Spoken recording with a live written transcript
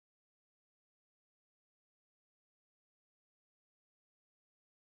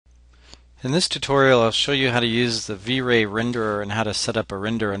In this tutorial, I'll show you how to use the VRay renderer and how to set up a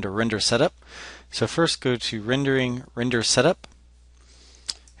render under Render Setup. So first go to Rendering, Render Setup.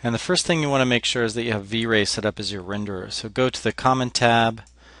 And the first thing you want to make sure is that you have VRay set up as your renderer. So go to the Common tab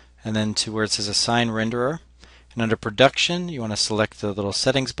and then to where it says Assign Renderer. And under Production, you want to select the little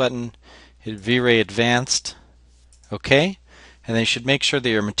Settings button, hit VRay Advanced, OK. And then you should make sure that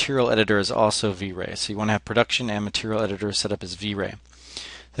your material editor is also VRay. So you want to have Production and Material Editor set up as VRay.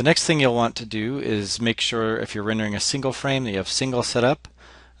 The next thing you'll want to do is make sure if you're rendering a single frame that you have single set up,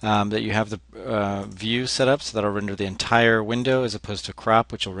 that you have the view set up so that'll render the entire window as opposed to crop,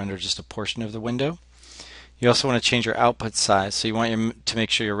 which will render just a portion of the window. You also want to change your output size, so you want to make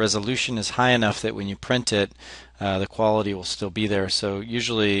sure your resolution is high enough that when you print it, the quality will still be there. So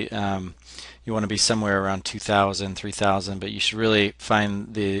usually you want to be somewhere around 2000, 3000, but you should really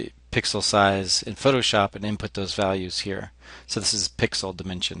find the pixel size in Photoshop and input those values here. So this is pixel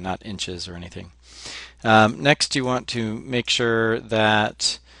dimension, not inches or anything. Next, you want to make sure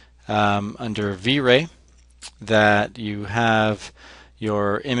that under VRay that you have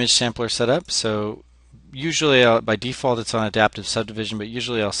your image sampler set up. So usually by default it's on adaptive subdivision, but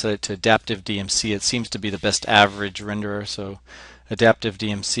usually I'll set it to adaptive DMC. It seems to be the best average renderer, so adaptive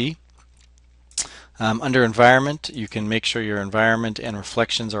DMC. Under environment, you can make sure your environment and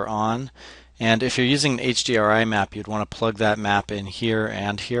reflections are on. And if you're using an HDRI map, you'd want to plug that map in here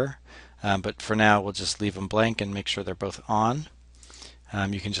and here. But for now, we'll just leave them blank and make sure they're both on.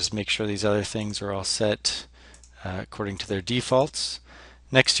 You can just make sure these other things are all set according to their defaults.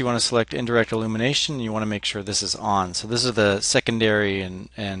 Next, you want to select indirect illumination. You want to make sure this is on. So this is the secondary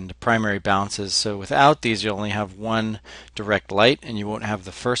and primary bounces. So without these, you'll only have one direct light, and you won't have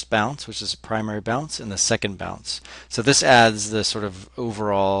the first bounce, which is a primary bounce, and the second bounce. So this adds the sort of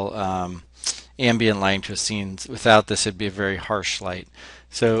overall ambient lighting to a scene. Without this, it'd be a very harsh light.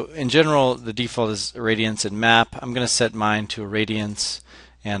 So in general, the default is radiance and map. I'm going to set mine to a radiance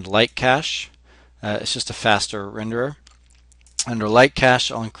and light cache. It's just a faster renderer. Under light cache,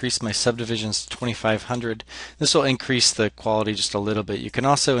 I'll increase my subdivisions to 2500. This will increase the quality just a little bit. You can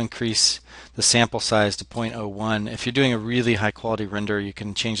also increase the sample size to 0.01. If you're doing a really high quality render, you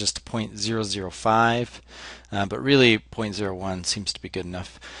can change this to 0.005, but really 0.01 seems to be good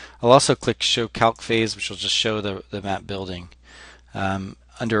enough. I'll also click Show Calc Phase, which will just show the map building.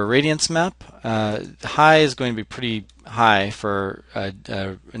 Under a radiance map, high is going to be pretty high for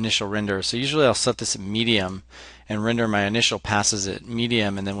initial render. So usually I'll set this at medium and render my initial passes at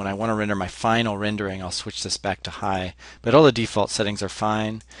medium, and then when I want to render my final rendering, I'll switch this back to high. But all the default settings are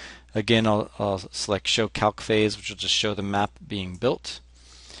fine. Again, I'll select Show Calc Phase, which will just show the map being built.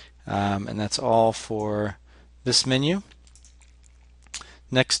 And that's all for this menu.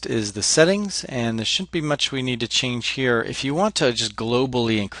 Next is the settings, and there shouldn't be much we need to change here. If you want to just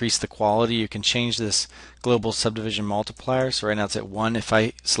globally increase the quality, you can change this global subdivision multiplier. So right now it's at 1. If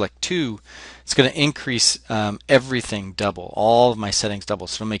I select 2, it's going to increase everything double, all of my settings double.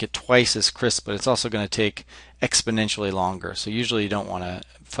 So it'll make it twice as crisp, but it's also going to take exponentially longer. So usually you don't want to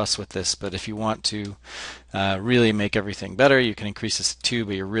fuss with this, but if you want to really make everything better, you can increase this to 2,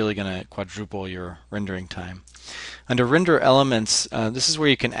 but you're really going to quadruple your rendering time. Under render elements, this is where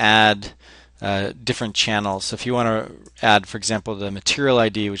you can add different channels. So if you want to add, for example, the material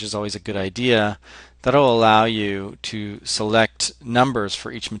ID, which is always a good idea, that'll allow you to select numbers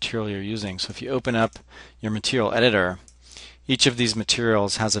for each material you're using. So if you open up your material editor, each of these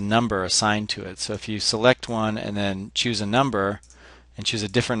materials has a number assigned to it. So if you select one and then choose a number and choose a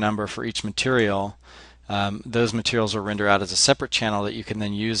different number for each material, those materials will render out as a separate channel that you can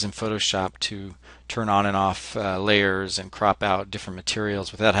then use in Photoshop to turn on and off layers and crop out different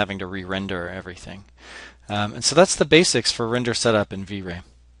materials without having to re-render everything. And so that's the basics for render setup in VRay.